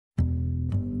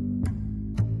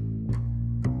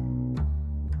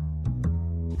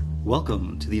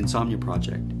Welcome to the Insomnia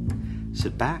Project.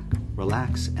 Sit back,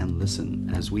 relax, and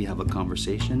listen as we have a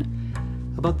conversation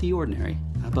about the ordinary,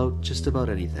 about just about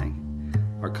anything.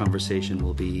 Our conversation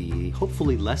will be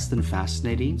hopefully less than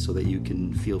fascinating so that you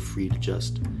can feel free to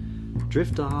just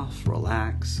drift off,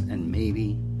 relax, and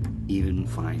maybe even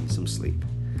find some sleep.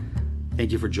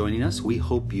 Thank you for joining us. We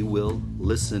hope you will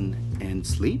listen and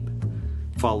sleep.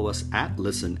 Follow us at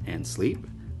Listen and Sleep.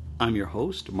 I'm your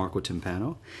host, Marco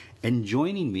Timpano, and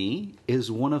joining me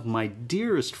is one of my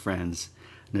dearest friends,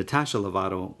 Natashia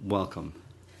Levato. Welcome.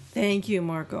 Thank you,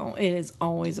 Marco. It is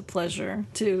always a pleasure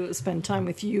to spend time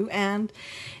with you and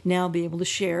now be able to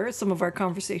share some of our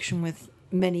conversation with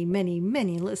many, many,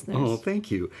 many listeners. Oh,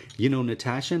 thank you. You know,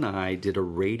 Natasha and I did a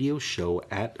radio show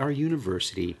at our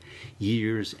university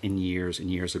years and years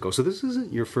and years ago. So this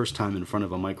isn't your first time in front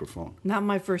of a microphone. Not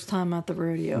my first time at the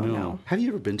rodeo, no. Have you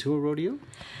ever been to a rodeo?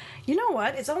 You know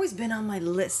what? It's always been on my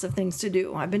list of things to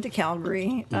do. I've been to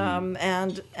Calgary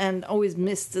and always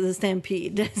missed the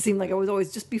Stampede. It seemed like I was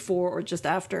always just before or just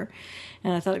after.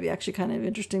 And I thought it'd be actually kind of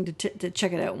interesting to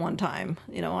check it out one time.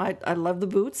 You know, I love the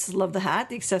boots, love the hat.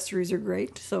 The accessories are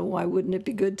great. So why wouldn't it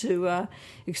be good to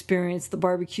experience the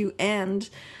barbecue and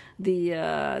the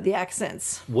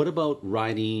accents? What about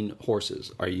riding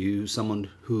horses? Are you someone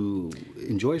who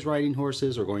enjoys riding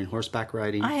horses or going horseback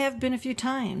riding? I have been a few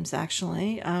times,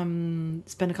 actually.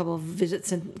 Spent a couple of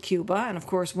visits in Cuba, and of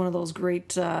course, one of those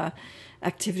great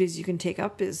activities you can take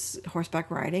up is horseback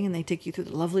riding, and they take you through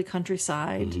the lovely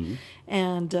countryside,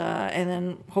 and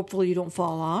then hopefully you don't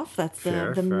fall off. That's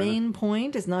the main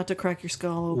point, is not to crack your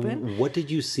skull open. What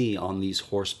did you see on these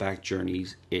horseback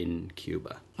journeys in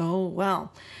Cuba? Oh,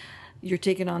 well, you're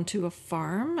taken onto a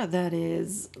farm that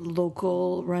is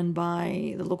local, run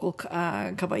by the local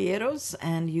caballeros,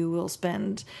 and you will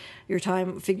spend your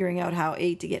time figuring out how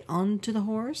to get onto the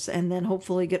horse and then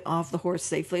hopefully get off the horse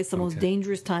safely. It's the most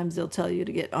dangerous times they'll tell you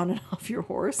to get on and off your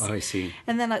horse. Oh, I see.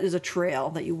 And then there's a trail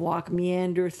that you walk,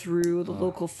 meander through the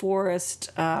local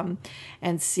forest, and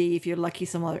see, if you're lucky,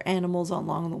 some other animals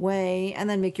along the way, and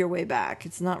then make your way back.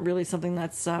 It's not really something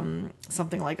that's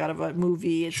something like out of a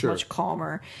movie. It's much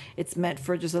calmer. It's meant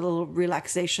for just a little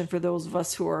relaxation for those of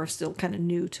us who are still kind of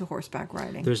new to horseback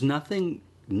riding. There's nothing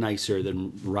nicer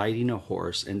than riding a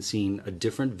horse and seeing a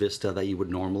different vista that you would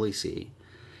normally see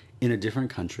in a different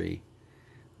country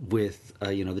with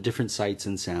the different sights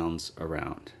and sounds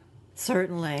around.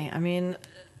 Certainly. I mean,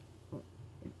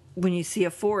 when you see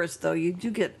a forest, though,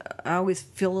 I always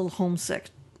feel a little homesick.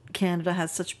 Canada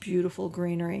has such beautiful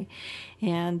greenery,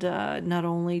 and not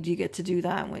only do you get to do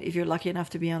that if you're lucky enough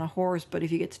to be on a horse, but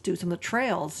if you get to do some of the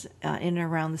trails in and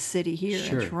around the city here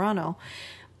in Toronto.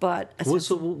 But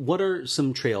so what are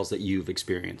some trails that you've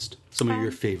experienced? Some of your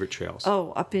favorite trails?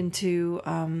 Oh, up into,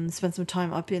 spent some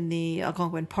time up in the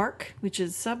Algonquin Park, which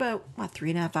is about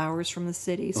 3.5 hours from the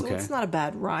city. So it's not a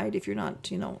bad ride if you're not,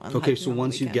 Okay, so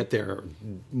once you get there,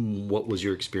 what was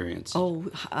your experience? Oh,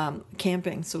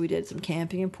 camping. So we did some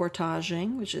camping and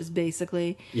portaging, which is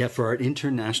basically... Yeah, for our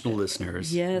international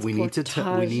listeners, we need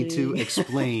to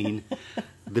explain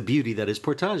the beauty that is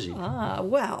portaging.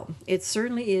 Well, it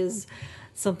certainly is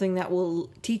something that will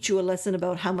teach you a lesson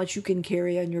about how much you can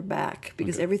carry on your back,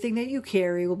 because everything that you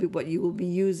carry will be what you will be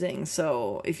using.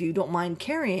 So if you don't mind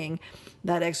carrying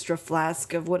that extra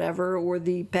flask of whatever, or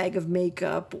the bag of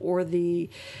makeup, or the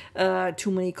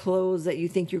too many clothes that you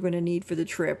think you're going to need for the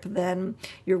trip, then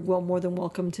you're more than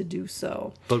welcome to do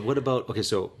so. But what about,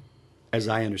 so as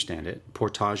I understand it,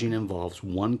 portaging involves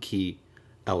one key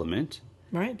element.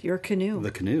 Right, your canoe. The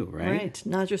canoe, right? Right,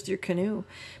 not just your canoe,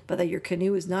 but that your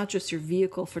canoe is not just your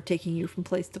vehicle for taking you from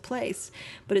place to place,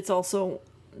 but it's also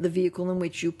the vehicle in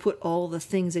which you put all the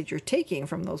things that you're taking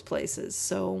from those places.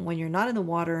 So when you're not in the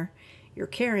water, you're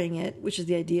carrying it, which is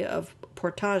the idea of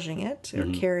portaging it, or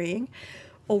carrying,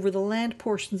 over the land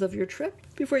portions of your trip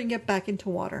before you can get back into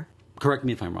water. Correct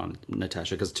me if I'm wrong,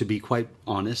 Natasha, because to be quite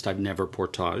honest, I've never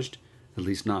portaged, at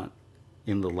least not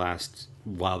in the last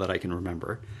while that I can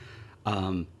remember.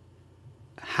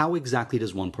 How exactly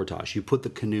does one portage? You put the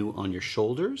canoe on your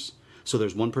shoulders, so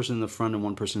there's one person in the front and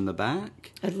one person in the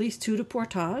back? At least two to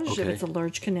portage, if it's a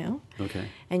large canoe. Okay.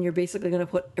 And you're basically going to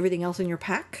put everything else in your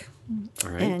pack. All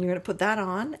right. And you're going to put that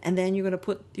on, and then you're going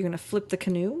to flip the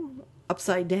canoe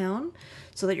upside down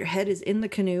so that your head is in the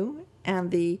canoe,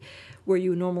 and where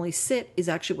you normally sit is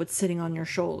actually what's sitting on your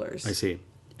shoulders. I see.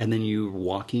 And then you're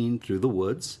walking through the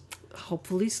woods.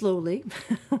 Hopefully slowly,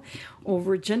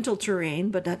 over gentle terrain,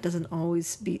 but that doesn't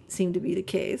always seem to be the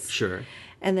case. Sure.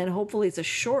 And then hopefully it's a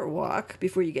short walk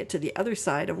before you get to the other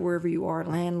side of wherever you are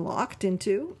landlocked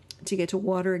into, to get to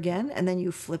water again. And then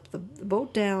you flip the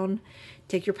boat down,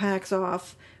 take your packs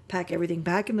off, pack everything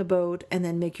back in the boat, and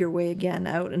then make your way again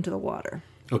out into the water.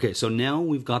 Okay, so now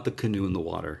we've got the canoe in the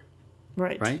water,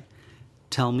 Right. right?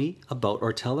 Tell me about,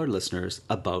 or tell our listeners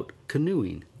about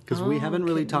canoeing, because we haven't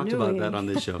really talked about that on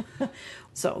this show.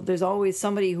 So there's always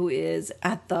somebody who is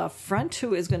at the front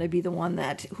who is going to be the one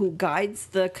who guides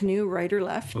the canoe right or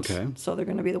left. Okay. So they're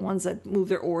going to be the ones that move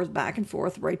their oars back and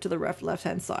forth right to the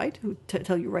left-hand side, who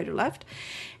tell you right or left.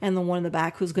 And the one in the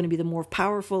back who's going to be the more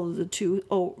powerful of the two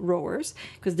rowers,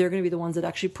 because they're going to be the ones that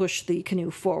actually push the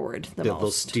canoe forward the most.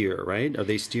 They'll steer, right? Are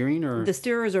they steering or? The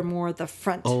steerers are more at the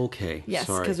front. Okay, yes,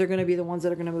 sorry. because they're going to be the ones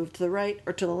that are going to move to the right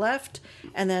or to the left.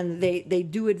 And then they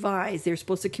do advise, they're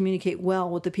supposed to communicate well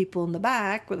with the people in the back,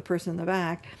 with the person in the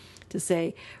back, to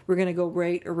say, we're going to go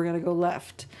right or we're going to go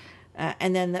left.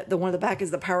 And then the one in the back is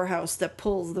the powerhouse that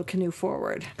pulls the canoe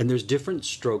forward. And there's different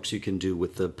strokes you can do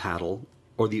with the paddle,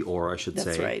 or the oar, I should say.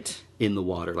 That's right. In the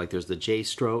water. Like there's the J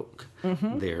stroke,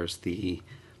 there's the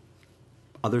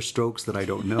other strokes that I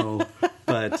don't know,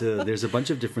 but there's a bunch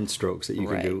of different strokes that you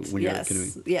can do when you're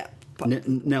canoeing. Yeah.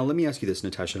 Now, let me ask you this,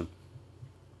 Natasha.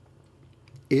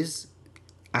 Is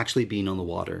actually being on the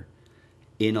water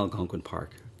in Algonquin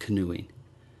Park, canoeing,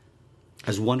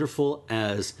 as wonderful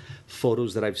as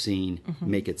photos that I've seen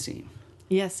make it seem?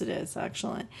 Yes, it is,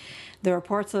 actually. There are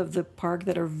parts of the park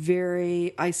that are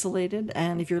very isolated,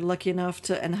 and if you're lucky enough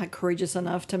and courageous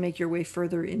enough to make your way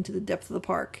further into the depth of the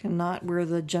park, and not where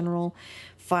the general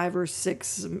 5 or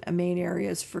 6 main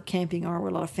areas for camping are,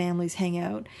 where a lot of families hang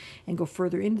out, and go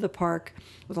further into the park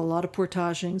with a lot of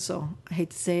portaging. So I hate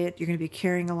to say it, you're going to be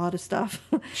carrying a lot of stuff.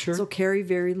 Sure. So carry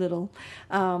very little,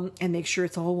 and make sure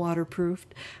it's all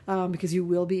waterproofed, because you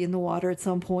will be in the water at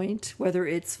some point, whether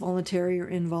it's voluntary or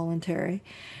involuntary.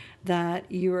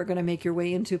 That you are going to make your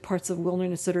way into parts of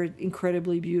wilderness that are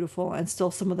incredibly beautiful, and still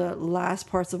some of the last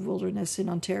parts of wilderness in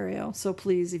Ontario. So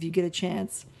please, if you get a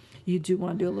chance, you do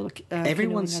want to do a little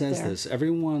Everyone canoeing says up there. this.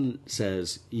 Everyone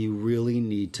says you really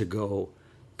need to go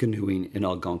canoeing in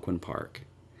Algonquin Park.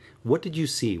 What did you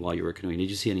see while you were canoeing? Did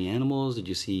you see any animals? Did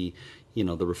you see,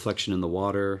 the reflection in the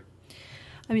water?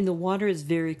 I mean, the water is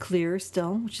very clear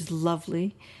still, which is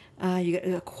lovely. You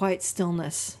get a quiet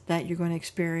stillness that you're going to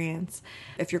experience.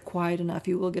 If you're quiet enough,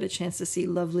 you will get a chance to see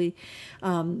lovely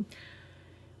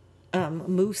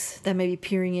moose that may be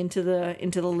peering into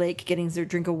the lake, getting their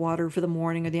drink of water for the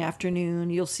morning or the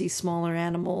afternoon. You'll see smaller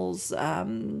animals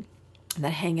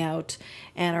that hang out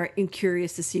and are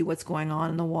curious to see what's going on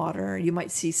in the water. You might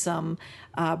see some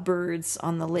birds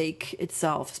on the lake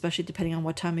itself, especially depending on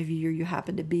what time of year you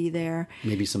happen to be there.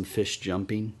 Maybe some fish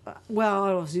jumping? Well, I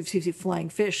don't know if you see flying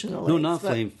fish in the lake. No, not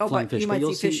flying fish. You but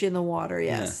might see fish in the water,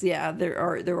 yes. Yeah. There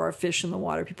are fish in the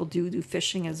water. People do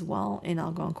fishing as well in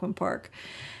Algonquin Park.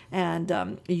 And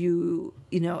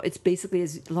it's basically,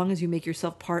 as long as you make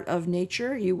yourself part of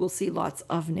nature, you will see lots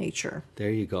of nature. There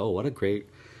you go. What a great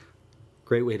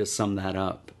way to sum that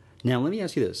up. Now, let me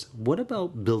ask you this. What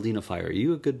about building a fire? Are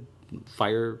you a good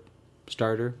fire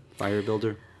starter, fire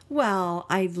builder? Well,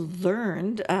 I've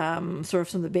learned sort of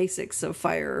some of the basics of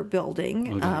fire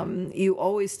building. Okay. You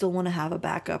always still want to have a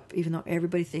backup, even though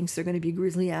everybody thinks they're going to be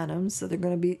Grizzly Adams. So they're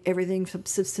going to be everything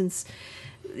subsistence,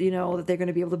 that they're going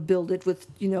to be able to build it with,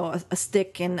 a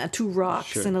stick and 2 rocks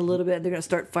Sure. and a little bit. They're going to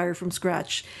start fire from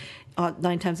scratch.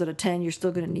 9 times out of 10, you're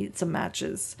still going to need some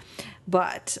matches.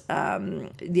 But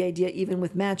the idea, even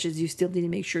with matches, you still need to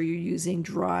make sure you're using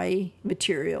dry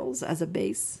materials as a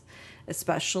base,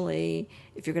 especially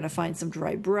if you're going to find some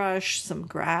dry brush, some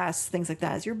grass, things like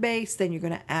that as your base. Then you're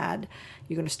going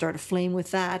to start a flame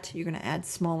with that. You're going to add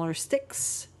smaller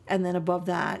sticks. And then above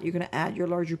that, you're going to add your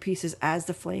larger pieces as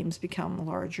the flames become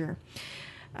larger.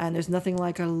 And there's nothing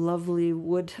like a lovely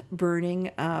wood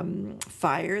burning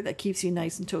fire that keeps you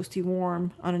nice and toasty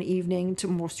warm on an evening to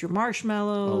roast your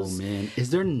marshmallows. Oh, man. Is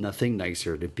there nothing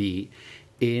nicer to be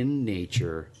in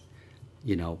nature,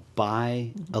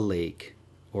 by a lake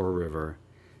or a river,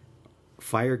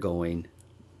 fire going,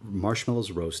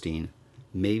 marshmallows roasting,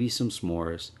 maybe some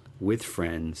s'mores with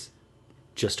friends,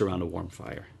 just around a warm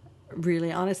fire?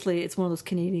 Really, honestly, it's one of those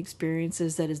Canadian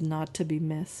experiences that is not to be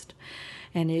missed.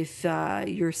 And if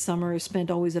your summer is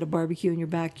spent always at a barbecue in your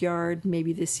backyard,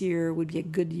 maybe this year would be a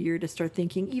good year to start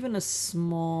thinking even a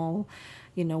small,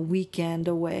 weekend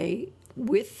away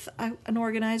with an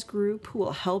organized group who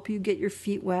will help you get your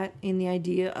feet wet in the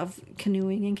idea of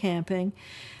canoeing and camping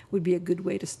would be a good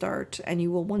way to start. And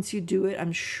you will, once you do it,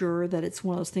 I'm sure that it's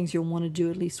one of those things you'll want to do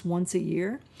at least once a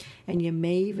year. And you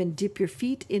may even dip your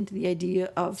feet into the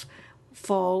idea of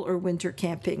fall or winter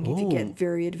camping if you get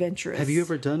very adventurous. Have you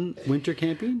ever done winter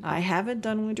camping? I haven't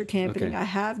done winter camping. Okay. I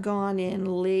have gone in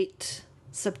late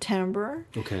September,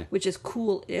 Okay. which is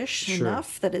cool-ish Sure.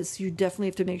 enough. That is, you definitely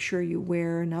have to make sure you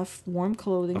wear enough warm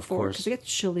clothing Of for it course. because it gets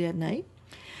chilly at night.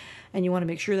 And you want to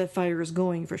make sure that fire is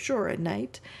going for sure at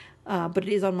night. But it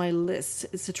is on my list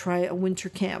is to try a winter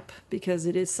camp because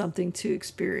it is something to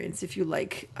experience if you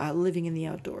like living in the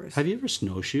outdoors. Have you ever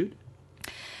snowshoed?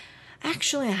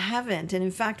 Actually, I haven't. And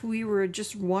in fact, we were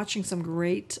just watching some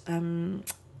great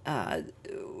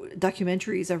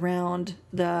documentaries around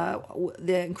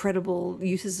the incredible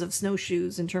uses of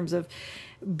snowshoes in terms of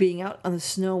being out on the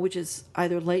snow, which is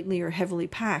either lightly or heavily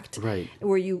packed, Right.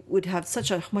 where you would have such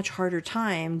a much harder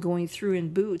time going through in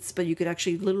boots, but you could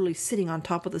actually literally walking on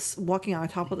top of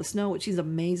the snow, which is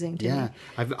amazing to me. Yeah,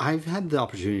 I've had the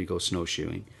opportunity to go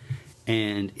snowshoeing,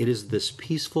 and it is this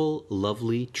peaceful,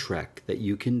 lovely trek that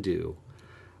you can do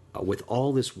with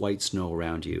all this white snow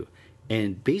around you.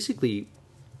 And basically,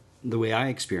 the way I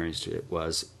experienced it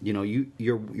was,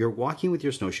 you're walking with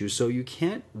your snowshoes, so you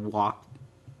can't walk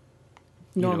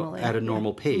Normally, at a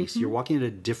normal pace. You're walking at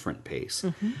a different pace,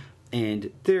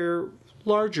 and they're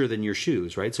larger than your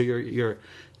shoes, right? So you're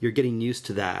getting used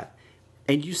to that,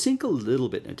 and you sink a little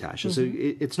bit, Natasha. So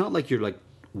it's not like you're like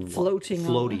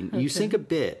Floating. You sink a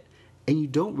bit, and you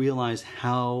don't realize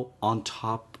how on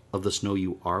top of the snow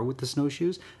you are with the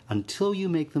snowshoes until you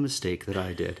make the mistake that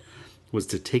I did, was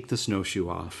to take the snowshoe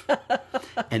off,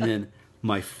 and then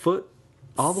my foot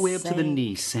all the way up to the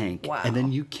knee sank, Wow. and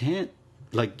then you can't.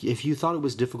 Like, if you thought it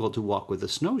was difficult to walk with the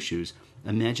snowshoes,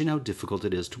 imagine how difficult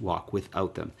it is to walk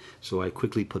without them. So I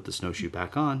quickly put the snowshoe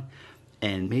back on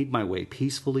and made my way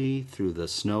peacefully through the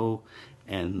snow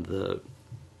and the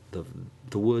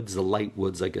woods, the light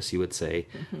woods, I guess you would say,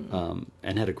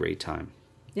 and had a great time.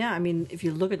 Yeah, I mean, if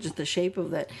you look at just the shape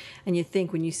of it, and you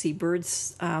think when you see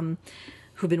birds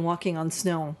who've been walking on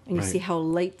snow, and you Right. see how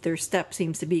light their step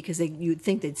seems to be, because you'd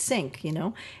think they'd sink, and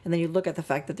then you look at the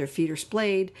fact that their feet are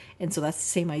splayed, and so that's the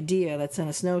same idea. That's in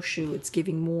a snowshoe. It's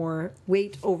giving more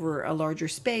weight over a larger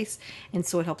space, and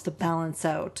so it helps to balance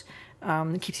out.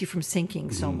 It keeps you from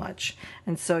sinking so much.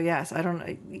 And so, yes,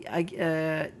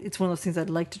 it's one of those things I'd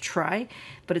like to try,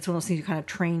 but it's one of those things you kind of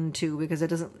train to because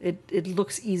it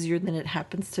looks easier than it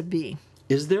happens to be.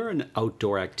 Is there an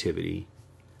outdoor activity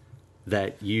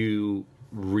that you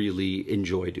really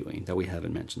enjoy doing that we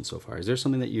haven't mentioned so far? Is there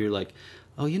something that you're like,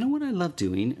 oh, you know what I love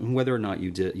doing, and whether or not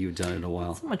you've done it in a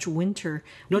while? So much winter.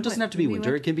 No, it doesn't have to be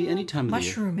winter. It can be any time of the year.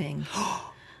 Mushrooming.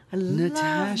 I love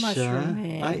Natasha,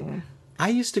 mushrooming. I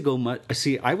used to go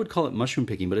see. I would call it mushroom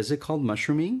picking, but is it called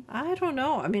mushrooming? I don't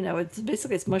know. I mean,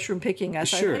 it's mushroom picking.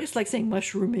 Sure. I just like saying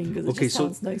mushrooming because it just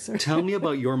sounds nicer. Tell me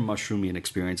about your mushrooming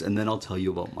experience, and then I'll tell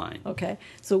you about mine. Okay,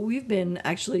 so we've been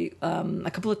actually a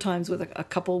couple of times with a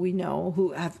couple we know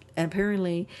who have, and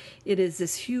apparently it is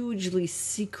this hugely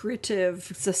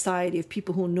secretive society of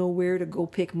people who know where to go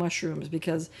pick mushrooms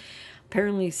because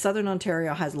apparently Southern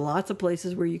Ontario has lots of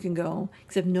places where you can go,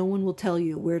 except no one will tell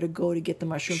you where to go to get the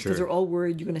mushrooms because Sure. they're all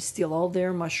worried you're going to steal all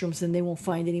their mushrooms and they won't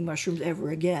find any mushrooms ever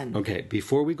again. Okay,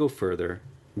 before we go further,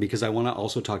 because I want to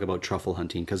also talk about truffle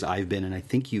hunting, because I've been, and I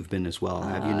think you've been as well.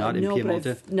 Have you not in No,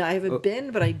 Piemonte? but I haven't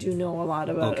been, but I do know a lot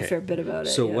about Okay. a fair bit about it.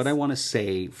 So yes. what I want to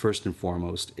say first and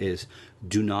foremost is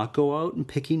do not go out and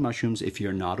picking mushrooms if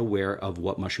you're not aware of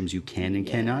what mushrooms you can and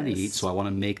cannot Yes. eat. So I want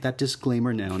to make that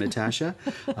disclaimer now, Natasha.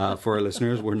 For our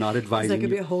listeners, we're not advising that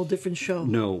could you. be a whole different show.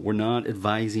 No, we're not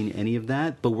advising any of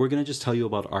that, but we're going to just tell you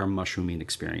about our mushrooming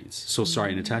experience. So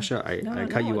sorry, Natasha, I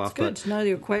cut you off. Good. No,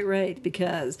 you're quite right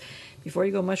because before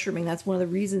you go mushrooming, that's one of the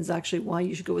reasons actually why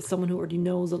you should go with someone who already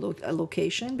knows a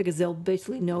location because they'll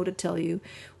basically know to tell you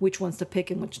which ones to pick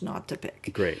and which not to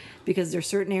pick. Great. Because there's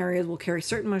certain areas will carry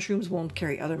certain mushrooms, won't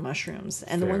carry other mushrooms,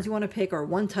 and the Fair. ones you want to pick are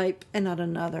one type and not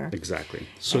another. Exactly.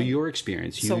 So your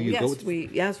experience, So you yes, go with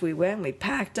we went. We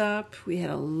packed up. We had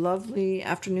a lovely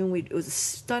afternoon. It was a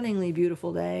stunningly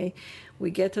beautiful day. We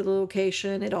get to the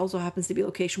location. It also happens to be a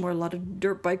location where a lot of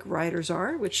dirt bike riders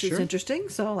are, which is Sure. interesting.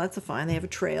 So that's fine. They have a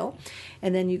trail,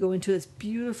 and then you go into this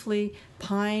beautifully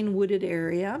pine wooded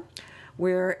area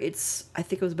where I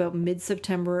think it was about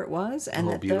mid-September it was, and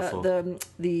Oh, that beautiful.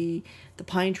 the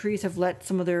pine trees have let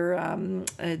some of their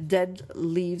dead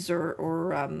leaves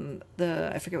or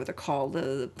I forget what they're called,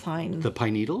 the pine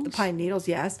needles? the pine needles,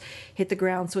 yes, hit the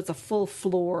ground. So it's a full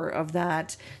floor of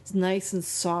that. It's nice and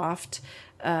soft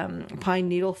pine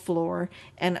needle floor,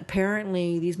 and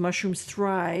apparently these mushrooms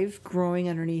thrive growing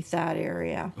underneath that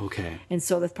area. Okay. And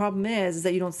so the problem is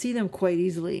that you don't see them quite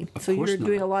easily. So course you're not.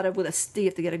 doing a lot of with a stick. You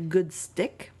have to get a good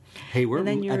stick. Hey, And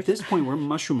then at this point, we're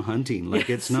mushroom hunting. Like,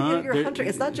 it's not... You're a hunter.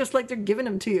 It's not just like they're giving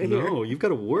them to you here. No, you've got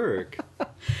to work.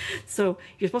 So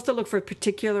you're supposed to look for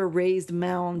particular raised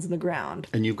mounds in the ground.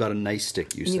 And you've got a nice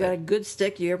stick, you And said. you got a good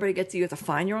stick. You have to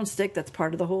find your own stick. That's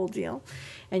part of the whole deal.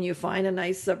 And you find a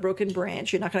nice broken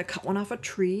branch. You're not going to cut one off a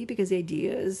tree because the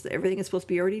idea is that everything is supposed to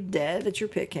be already dead that you're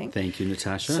picking. Thank you,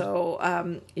 Natasha.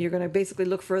 So you're going to basically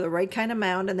look for the right kind of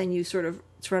mound, and then you sort of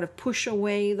push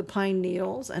away the pine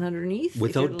needles and underneath.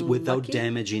 Without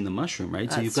damaging the mushroom, right?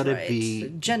 So you've got to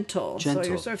be gentle. So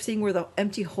you're sort of seeing where the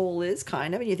empty hole is,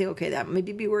 kind of, and you think, okay, that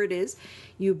maybe be where it is.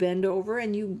 You bend over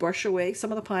and you brush away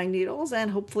some of the pine needles,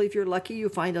 and hopefully, if you're lucky, you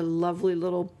find a lovely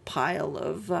little pile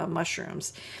of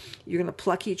mushrooms. You're going to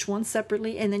pluck each one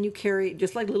separately, and then you carry,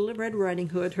 just like Little Red Riding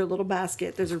Hood, her little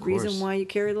basket. There's a reason why you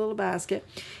carry the little basket,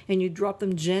 and you drop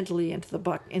them gently into the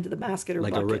basket or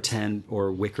like bucket. a rattan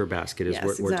or wicker basket is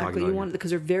what we're talking about. You want, because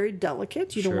they're very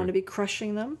delicate. You don't want to be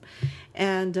crushing them,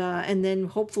 and then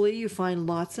hopefully you find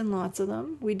lots and lots of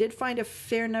them. We did find a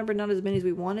fair number, not as many as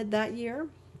we wanted that year.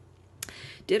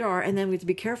 And then we have to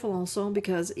be careful also,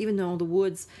 because even though the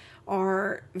woods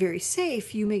are very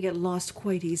safe, you may get lost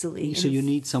quite easily. So you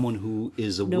need someone who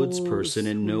is a woods person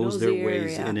and knows their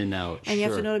ways in and out. And you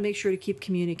have to know to make sure to keep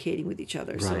communicating with each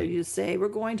other. Right. So you just say, we're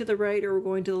going to the right or we're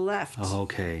going to the left. Oh,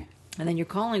 okay. And then you're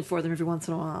calling for them every once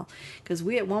in a while. Because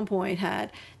we at one point had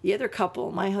the other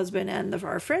couple, my husband and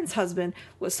our friend's husband,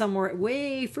 was somewhere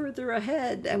way further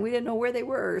ahead, and we didn't know where they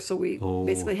were. So we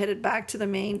basically headed back to the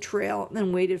main trail and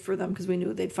then waited for them because we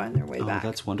knew they'd find their way back. Oh,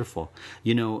 that's wonderful.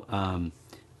 You know,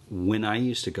 when I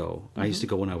used to go, I used to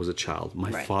go when I was a child.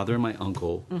 My father and my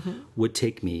uncle would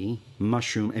take me,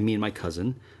 and me and my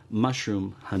cousin,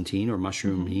 mushroom hunting or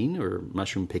mushrooming or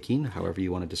mushroom picking, however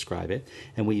you want to describe it.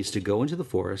 And we used to go into the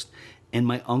forest, and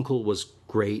my uncle was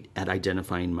great at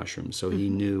identifying mushrooms. So he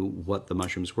knew what the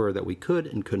mushrooms were that we could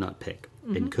and could not pick,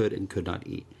 and could not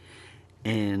eat.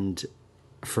 And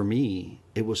for me,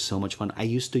 it was so much fun. I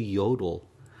used to yodel.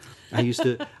 I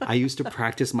used to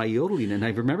practice my yodeling, and I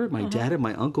remember my dad and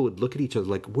my uncle would look at each other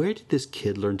like, "Where did this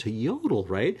kid learn to yodel?"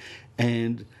 Right?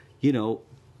 And you know,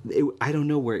 I don't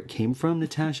know where it came from,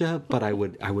 Natasha, but I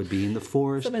would be in the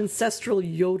forest. Some ancestral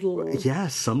yodel.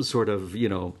 Yes, some sort of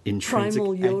intrinsic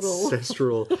primal yodel.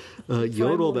 ancestral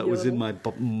yodel that was in my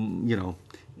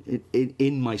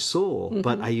in my soul.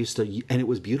 But I used to, and it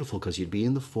was beautiful because you'd be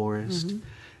in the forest.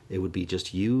 It would be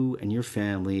just you and your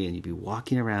family, and you'd be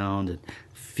walking around and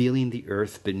feeling the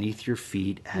earth beneath your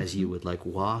feet as you would like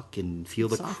walk and feel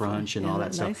the crunch and all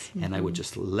that stuff. And I would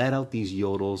just let out these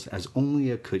yodels as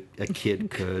only a kid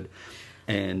could.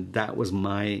 And that was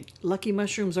my... Lucky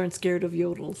mushrooms aren't scared of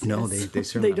yodels. No, they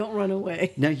certainly they don't run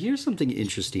away. Now, here's something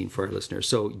interesting for our listeners.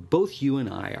 So both you and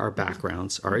I, our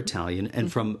backgrounds are Italian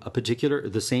and from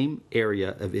the same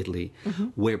area of Italy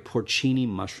where porcini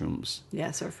mushrooms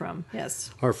are from. Yes.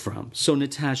 Are from. So,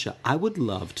 Natasha, I would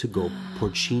love to go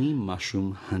porcini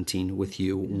mushroom hunting with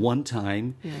you one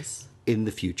time. Yes. In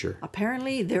the future.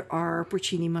 Apparently, there are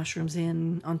porcini mushrooms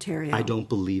in Ontario. I don't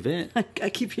believe it. I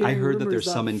keep hearing I heard that there's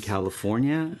rumors some in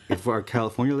California. If our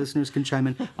California listeners can chime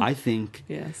in, I think,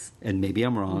 yes, and maybe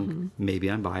I'm wrong,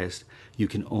 maybe I'm biased, you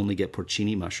can only get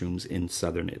porcini mushrooms in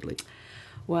southern Italy.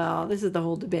 Well, this is the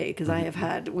whole debate because I have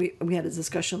had we had a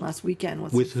discussion last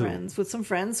weekend with some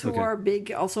friends who are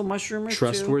big also mushroomers.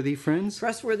 Trustworthy friends?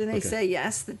 Trustworthy. And they say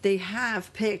yes that they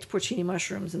have picked porcini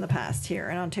mushrooms in the past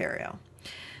here in Ontario.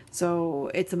 So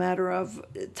it's a matter of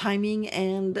timing,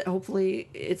 and hopefully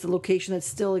it's a location that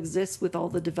still exists with all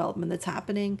the development that's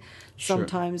happening. Sure.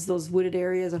 Sometimes those wooded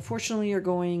areas, unfortunately, are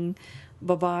going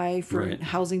bye-bye for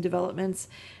housing developments.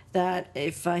 That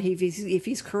if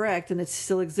he's correct and it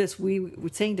still exists, we were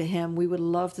saying to him, we would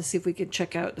love to see if we could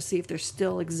check out to see if they're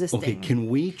still existing. Okay, can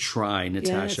we try,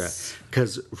 Natasha?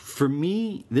 Because for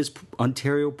me, this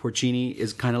Ontario porcini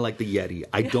is kind of like the Yeti.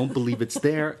 I don't believe it's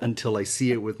there until I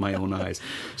see it with my own eyes.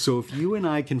 So if you and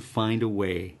I can find a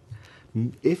way,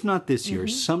 if not this year,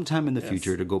 sometime in the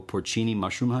future, to go porcini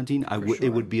mushroom hunting,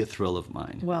 it would be a thrill of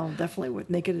mine. Well, definitely would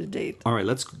make it a date. All right,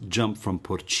 let's jump from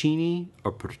porcini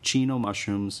or porcino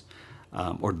mushrooms,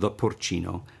 or the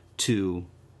porcino, to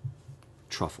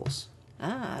truffles.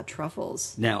 Ah,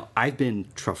 truffles. Now, I've been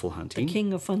truffle hunting. The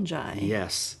king of fungi.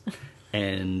 Yes.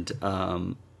 And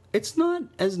it's not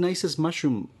as nice as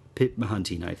mushroom pit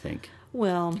hunting, I think.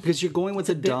 Well, because you're going with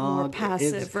a dog. More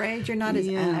passive, right? You're not as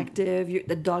active.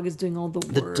 The dog is doing all the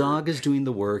work. The dog is doing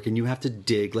the work, and you have to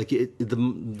dig. Like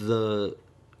the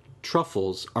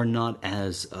truffles are not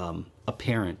as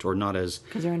apparent, or not as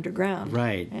because they're underground,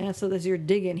 right? Yeah, so you're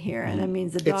digging here, and that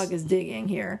means the dog is digging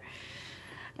here.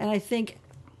 And I think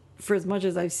for as much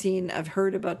as I've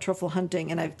heard about truffle hunting,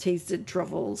 and I've tasted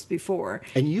truffles before.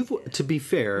 And to be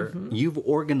fair, you've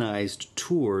organized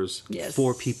tours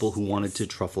for people who wanted to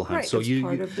truffle hunt. Right. So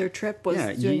part of their trip was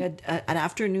doing an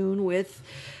afternoon with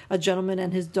a gentleman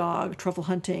and his dog truffle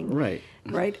hunting. Right.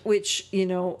 Right. Which,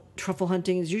 truffle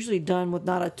hunting is usually done with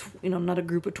not a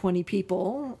group of 20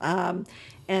 people, and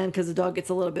because the dog gets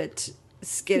a little bit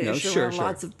skittish around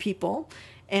lots of people.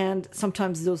 And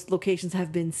sometimes those locations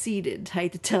have been seeded, I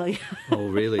hate to tell you. Oh,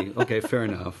 really? Okay, fair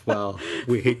enough. Well,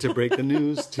 we hate to break the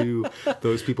news to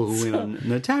those people who went on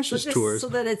Natashia's tours. So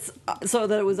that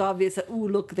it was obvious that,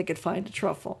 look, they could find a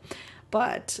truffle.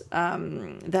 But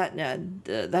that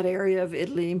area of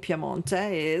Italy in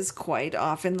Piemonte is quite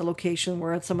often the location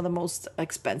where some of the most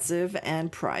expensive and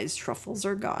prized truffles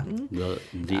are gotten.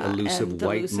 The elusive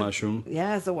white mushroom.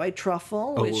 Yeah, the white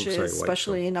truffle, which is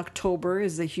especially in October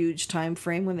is a huge time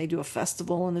frame when they do a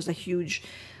festival, and there's a huge.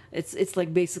 It's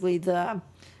like basically the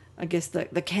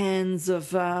cans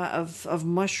of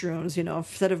mushrooms,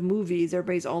 instead of movies,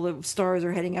 all the stars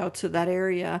are heading out to that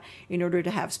area in order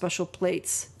to have special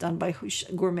plates done by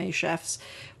gourmet chefs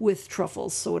with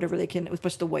truffles. So whatever they can,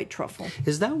 especially the white truffle.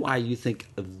 Is that why you think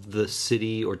the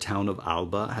city or town of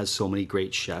Alba has so many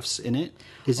great chefs in it?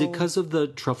 Is it because of the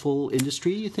truffle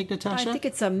industry, you think, Natasha? I think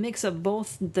it's a mix of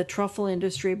both the truffle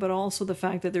industry, but also the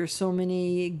fact that there's so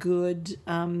many good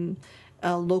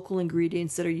local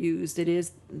ingredients that are used. It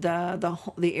is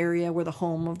the area where the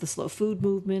home of the slow food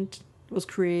movement was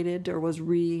created or was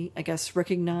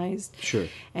recognized. Sure.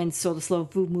 And so the slow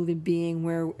food movement being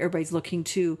where everybody's looking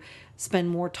to spend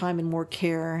more time and more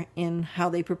care in how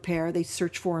they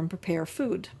search for and prepare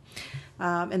food.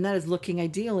 And that is looking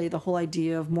ideally, the whole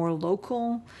idea of more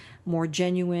local, more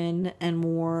genuine, and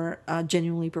more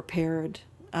genuinely prepared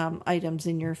items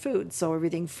in your food. So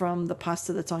everything from the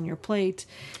pasta that's on your plate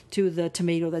to the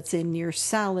tomato that's in your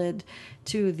salad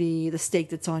to the steak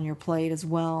that's on your plate as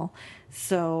well.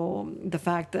 So the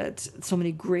fact that so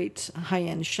many great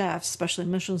high-end chefs, especially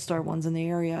Michelin star ones in the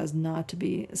area, is not to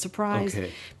be surprised.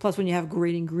 Okay. Plus, when you have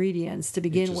great ingredients to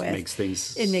begin with,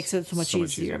 it makes it so much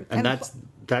easier. And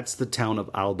that's the town of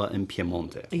Alba in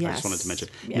Piemonte. Yes. I just wanted to mention.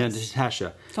 Yes. Now,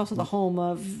 Natasha. It's also the home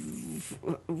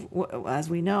of, as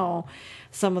we know,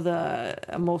 some of the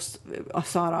most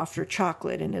sought-after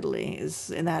chocolate in Italy is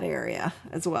in that area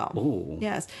as well. Oh.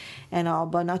 Yes. And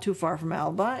Alba, not too far from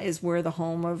Alba, is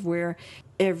where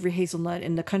every hazelnut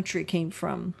in the country came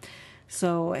from.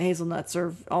 So hazelnuts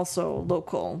are also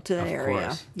local to that area.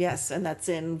 Course. Yes, and that's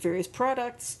in various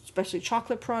products, especially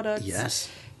chocolate products. Yes.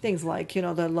 Things like,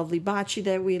 the lovely baci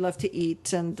that we love to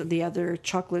eat and the other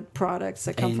chocolate products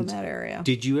that come from that area.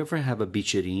 Did you ever have a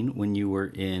bicerine when you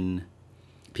were in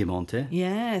Piemonte?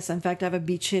 Yes. In fact, I have a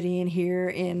bicerine here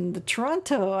in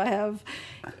Toronto. I have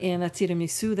in a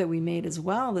tiramisu that we made as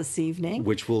well this evening.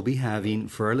 Which we'll be having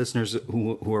for our listeners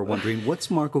who are wondering,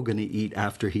 what's Marco going to eat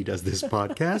after he does this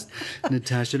podcast?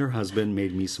 Natasha and her husband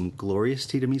made me some glorious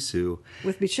tiramisu.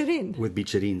 With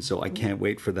bicerine. So I can't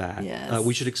wait for that. Yes.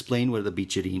 We should explain what the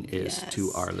bicerine is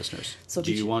to our listeners. So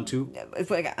do you want to?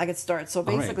 If I could start. So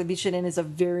basically, bicerine is a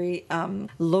very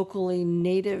locally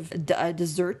native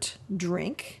dessert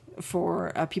drink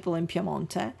for people in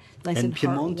Piemonte. Nice and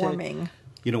heartwarming.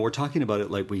 We're talking about it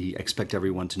like we expect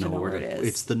everyone to know where it is.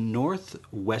 It's the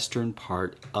northwestern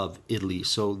part of Italy.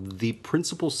 So the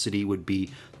principal city would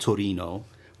be Torino,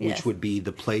 which would be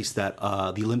the place that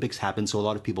the Olympics happened. So a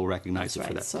lot of people recognize it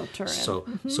for that. So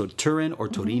Turin. So Turin or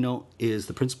Torino is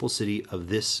the principal city of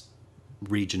this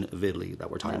region of Italy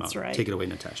that we're talking about. Right. Take it away,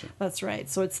 Natasha. That's right.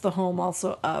 So it's the home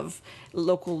also of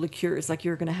local liqueurs. Like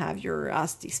you're going to have your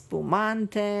asti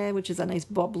spumante, which is a nice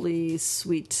bubbly,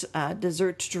 sweet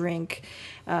dessert drink.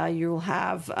 You'll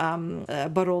have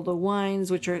Barolo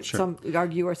wines, which are some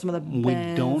argue are some of the best.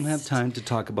 We don't have time to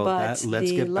talk about that.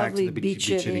 Let's get back to the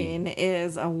bicerine.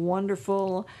 Is a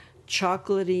wonderful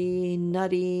chocolatey,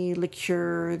 nutty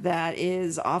liqueur that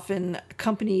is often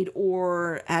accompanied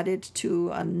or added to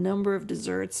a number of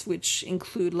desserts, which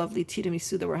include lovely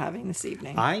tiramisu that we're having this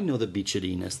evening. I know the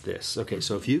bicerine is this. Okay,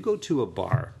 so if you go to a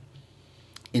bar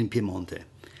in Piemonte,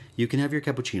 you can have your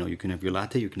cappuccino, you can have your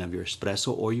latte, you can have your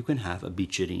espresso, or you can have a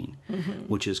bicerine,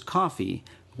 which is coffee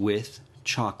with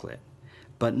chocolate,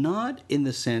 but not in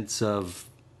the sense of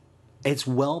it's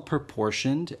well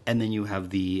proportioned, and then you have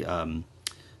the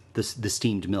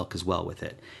steamed milk as well with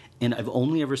it. And I've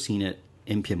only ever seen it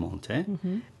in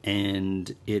Piemonte,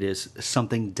 and it is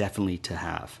something definitely to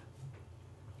have.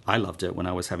 I loved it when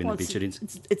I was having the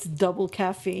bicerines. It's double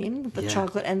caffeine, the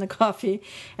chocolate and the coffee,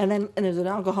 and there's an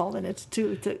alcohol in it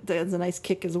too. There's a nice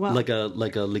kick as well. Like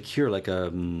a liqueur, like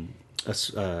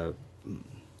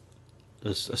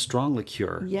a strong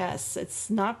liqueur. Yes, it's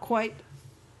not quite.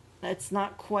 It's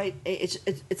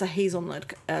a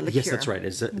hazelnut liqueur. Yes, that's right.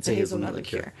 It's a hazelnut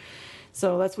liqueur.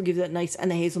 So that's what gives it nice,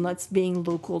 and the hazelnuts being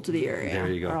local to the area. There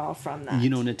you go. Are all from that. You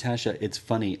know, Natasha, it's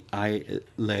funny. The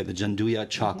Janduya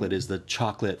chocolate is the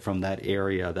chocolate from that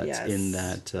area that's in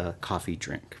that coffee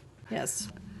drink. Yes.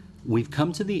 We've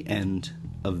come to the end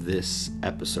of this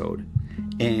episode,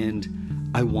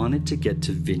 and I wanted to get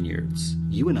to vineyards.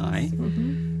 You and I,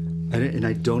 and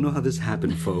I don't know how this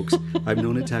happened, folks. I've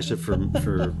known Natasha for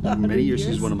many years.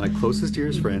 She's one of my closest,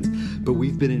 dearest friends. But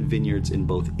we've been in vineyards in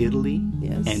both Italy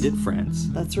and in France.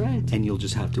 That's right. And you'll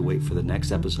just have to wait for the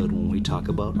next episode when we talk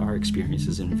about our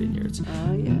experiences in vineyards.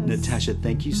 Oh, yes. Natasha,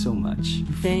 thank you so much.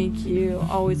 Thank you.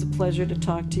 Always a pleasure to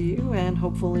talk to you, and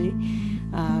hopefully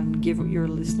give your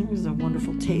listeners a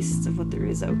wonderful taste of what there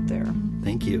is out there.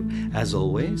 Thank you. As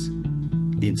always,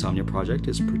 the Insomnia Project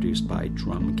is produced by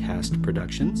Drumcast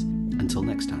Productions. Until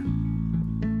next time.